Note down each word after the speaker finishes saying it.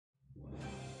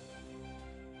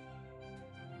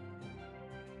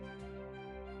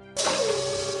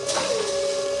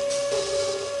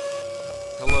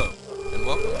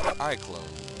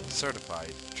iClone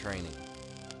Certified Training.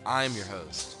 I'm your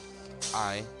host,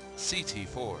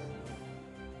 iCT4.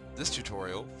 This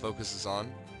tutorial focuses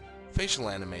on facial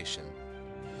animation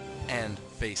and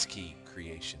face key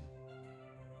creation.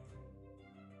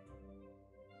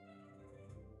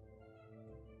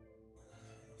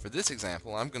 For this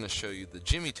example, I'm going to show you the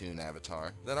Jimmy Toon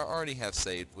avatar that I already have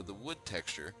saved with the wood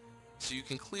texture so you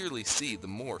can clearly see the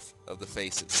morph of the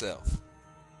face itself.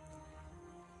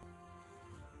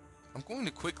 I'm going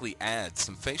to quickly add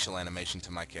some facial animation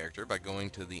to my character by going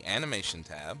to the Animation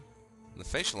tab, the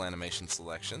Facial Animation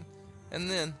selection, and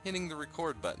then hitting the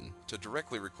Record button to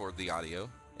directly record the audio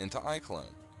into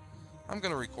iClone. I'm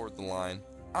going to record the line,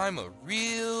 "I'm a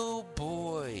real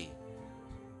boy."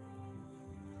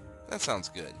 That sounds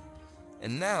good.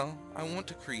 And now I want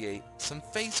to create some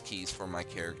face keys for my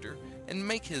character and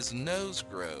make his nose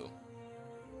grow.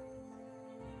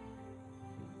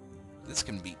 This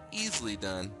can be easily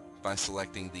done by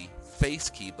selecting the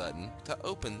Face Key button to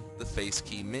open the Face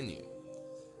Key menu.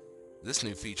 This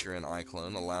new feature in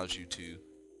iClone allows you to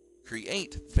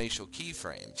create facial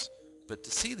keyframes, but to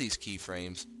see these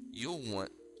keyframes, you'll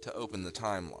want to open the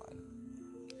timeline.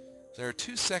 There are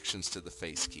two sections to the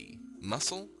Face Key,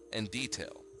 Muscle and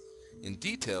Detail. In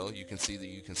Detail, you can see that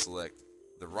you can select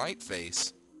the right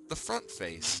face, the front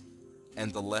face,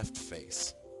 and the left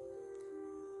face.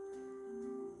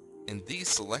 In these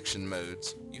selection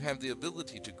modes, you have the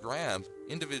ability to grab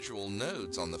individual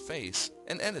nodes on the face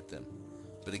and edit them.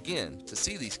 But again, to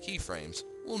see these keyframes,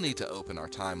 we'll need to open our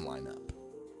timeline up.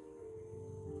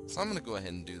 So I'm going to go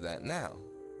ahead and do that now.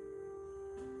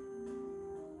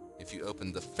 If you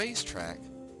open the face track,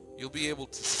 you'll be able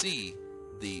to see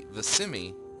the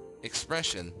Visimi,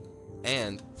 expression,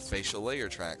 and facial layer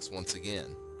tracks once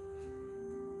again.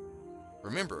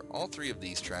 Remember, all three of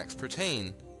these tracks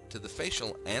pertain to the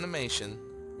facial animation,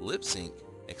 lip sync,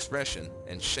 expression,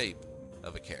 and shape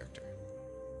of a character.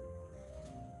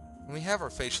 We have our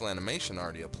facial animation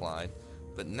already applied,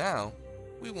 but now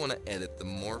we want to edit the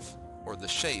morph or the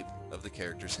shape of the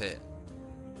character's head.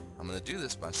 I'm going to do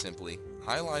this by simply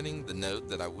highlighting the node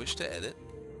that I wish to edit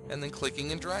and then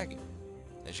clicking and dragging.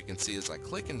 As you can see, as I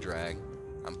click and drag,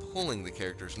 I'm pulling the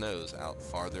character's nose out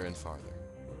farther and farther.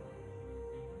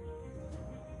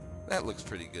 That looks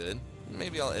pretty good.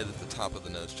 Maybe I'll edit the top of the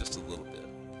nose just a little bit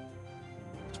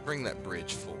to bring that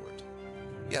bridge forward.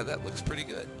 Yeah, that looks pretty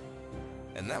good.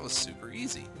 And that was super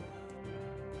easy.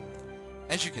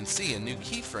 As you can see, a new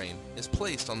keyframe is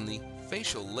placed on the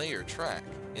facial layer track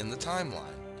in the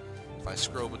timeline. If I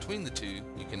scroll between the two,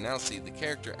 you can now see the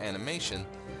character animation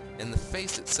and the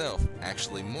face itself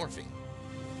actually morphing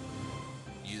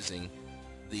using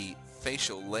the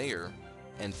facial layer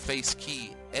and face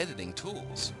key editing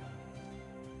tools.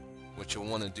 What you'll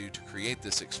want to do to create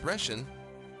this expression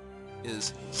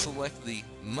is select the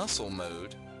muscle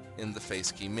mode in the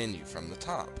face key menu from the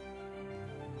top.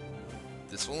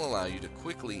 This will allow you to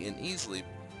quickly and easily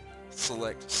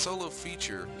select solo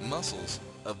feature muscles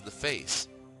of the face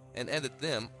and edit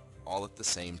them all at the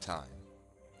same time.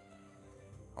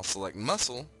 I'll select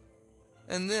muscle,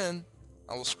 and then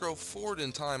I will scroll forward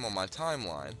in time on my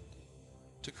timeline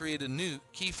to create a new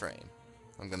keyframe.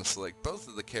 I'm going to select both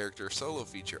of the character solo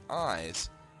feature eyes,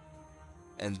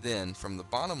 and then from the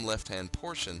bottom left hand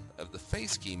portion of the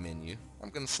face key menu,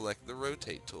 I'm going to select the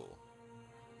rotate tool.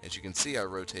 As you can see, I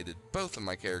rotated both of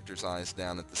my character's eyes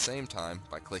down at the same time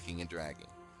by clicking and dragging.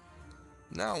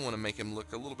 Now I want to make him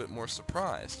look a little bit more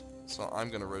surprised, so I'm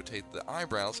going to rotate the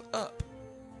eyebrows up.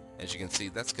 As you can see,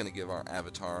 that's going to give our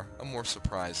avatar a more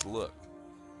surprised look.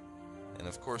 And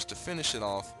of course, to finish it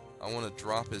off, I want to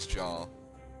drop his jaw,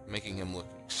 making him look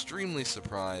extremely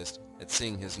surprised at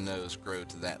seeing his nose grow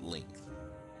to that length.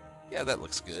 Yeah, that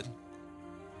looks good.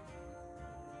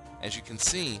 As you can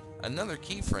see, another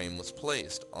keyframe was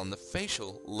placed on the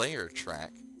facial layer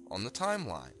track on the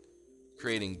timeline,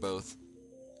 creating both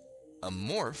a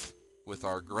morph with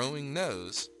our growing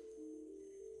nose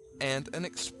and an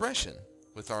expression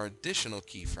with our additional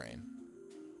keyframe.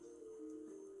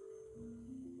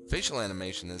 Facial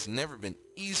animation has never been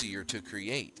easier to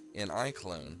create in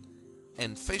iClone,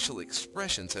 and facial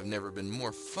expressions have never been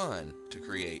more fun to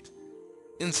create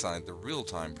inside the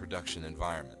real-time production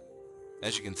environment.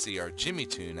 As you can see, our Jimmy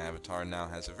Toon avatar now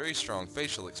has a very strong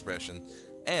facial expression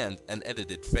and an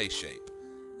edited face shape,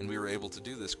 and we were able to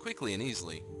do this quickly and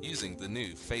easily using the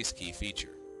new Face Key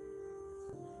feature.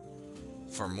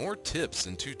 For more tips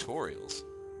and tutorials,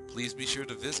 please be sure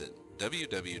to visit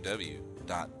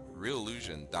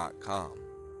www.Reallsuion.com.